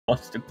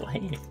forced to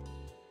play it.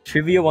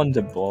 Trivia ones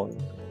are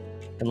boring.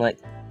 And like,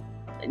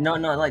 no,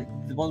 like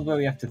the ones where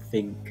we have to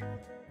think.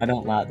 I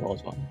don't like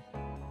those ones.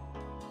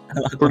 I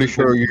like Pretty those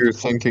sure ones- you're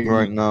thinking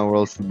right now, or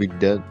else you'd be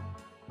dead.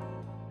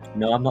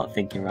 No, I'm not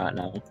thinking right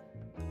now.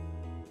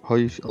 How are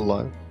you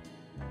alive?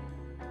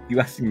 You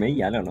asking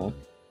me? I don't know.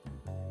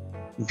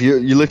 You're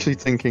literally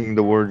thinking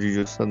the word you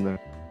just said there.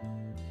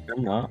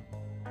 I'm not.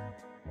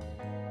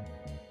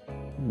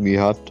 You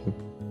have to.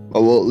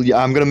 Oh well, yeah.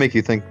 I'm gonna make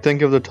you think.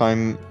 Think of the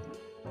time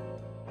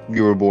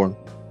you were born.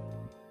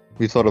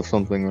 You thought of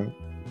something, right?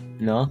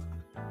 No.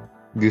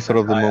 You thought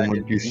of the I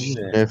moment didn't you think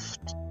of it.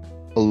 sniffed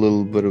a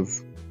little bit of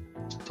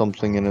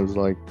something, and it was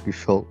like you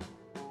felt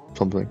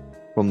something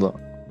from that.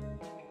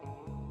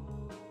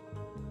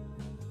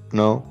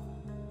 No.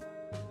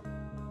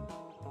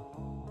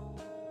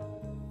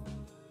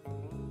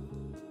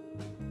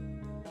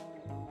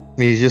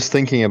 He's just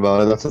thinking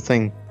about it. That's the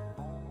thing.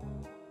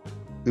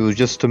 It was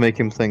just to make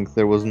him think.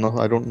 There was no.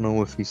 I don't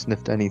know if he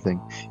sniffed anything.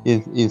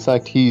 In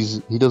fact, he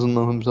doesn't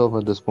know himself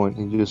at this point.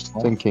 He's just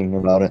What? thinking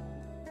about it.